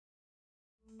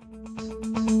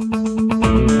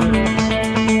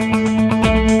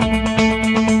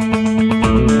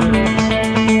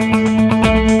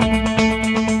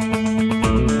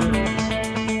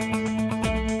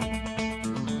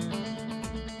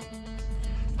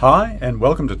Hi and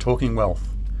welcome to Talking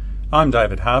Wealth. I'm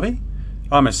David Harvey.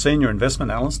 I'm a Senior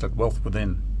Investment Analyst at Wealth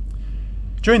Within.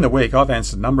 During the week I've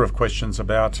answered a number of questions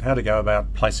about how to go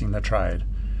about placing the trade.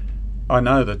 I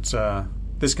know that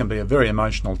this can be a very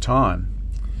emotional time,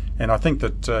 and I think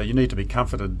that you need to be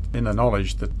comforted in the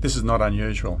knowledge that this is not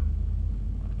unusual.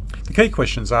 The key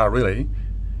questions are really,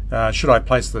 should I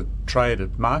place the trade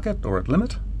at market or at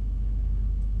limit?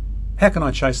 How can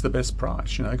I chase the best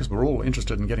price? Because we're all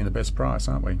interested in getting the best price,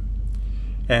 aren't we?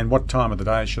 And what time of the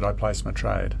day should I place my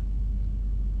trade?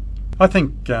 I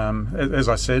think, as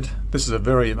I said, this is a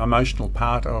very emotional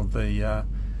part of the,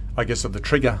 of the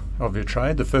trigger of your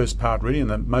trade. The first part really, and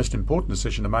the most important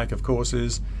decision to make, of course,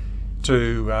 is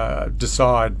to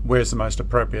decide where's the most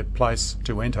appropriate place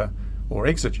to enter or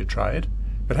exit your trade.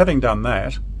 But having done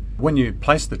that, when you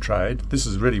place the trade, this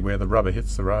is really where the rubber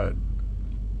hits the road.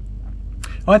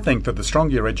 I think that the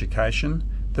stronger your education,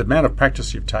 the amount of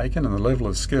practice you've taken and the level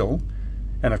of skill,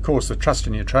 and of course the trust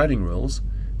in your trading rules,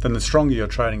 then the stronger your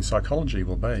trading psychology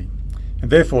will be.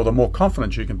 And therefore the more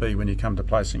confident you can be when you come to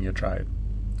placing your trade.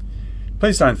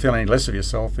 Please don't feel any less of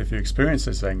yourself if you experience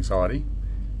this anxiety,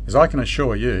 as I can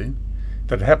assure you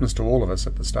that it happens to all of us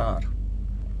at the start.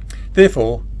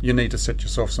 Therefore, you need to set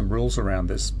yourself some rules around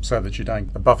this so that you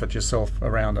don't buffet yourself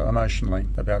around emotionally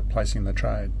about placing the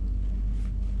trade.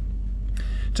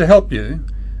 To help you,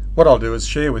 what I'll do is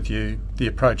share with you the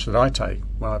approach that I take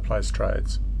when I place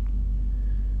trades.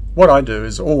 What I do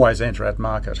is always enter at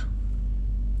market.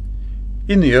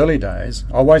 In the early days,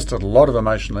 I wasted a lot of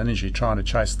emotional energy trying to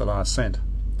chase the last cent.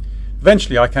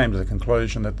 Eventually I came to the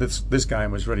conclusion that this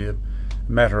game was really a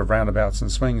matter of roundabouts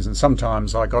and swings, and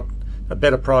sometimes I got a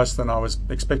better price than I was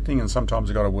expecting and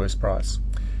sometimes I got a worse price.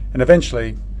 And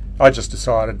eventually I just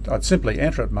decided I'd simply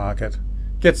enter at market,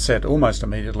 get set almost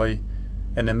immediately,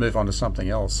 and then move on to something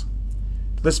else.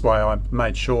 This way I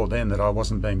made sure then that I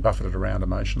wasn't being buffeted around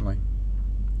emotionally.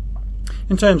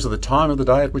 In terms of the time of the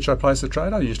day at which I place a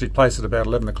trade, I usually place it about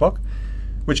 11 o'clock,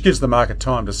 which gives the market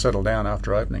time to settle down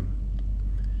after opening.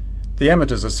 The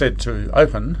amateurs are said to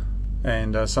open,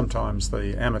 and sometimes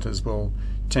the amateurs will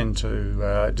tend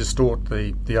to distort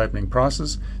the opening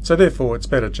prices, so therefore it's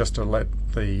better just to let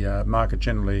the market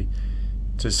generally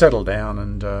to settle down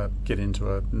and get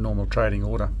into a normal trading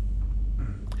order.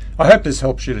 I hope this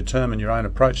helps you determine your own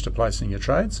approach to placing your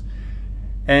trades,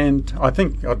 and I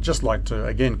think I'd just like to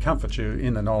again comfort you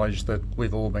in the knowledge that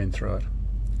we've all been through it.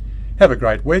 Have a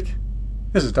great week.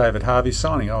 This is David Harvey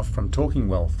signing off from Talking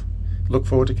Wealth. Look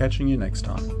forward to catching you next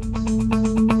time.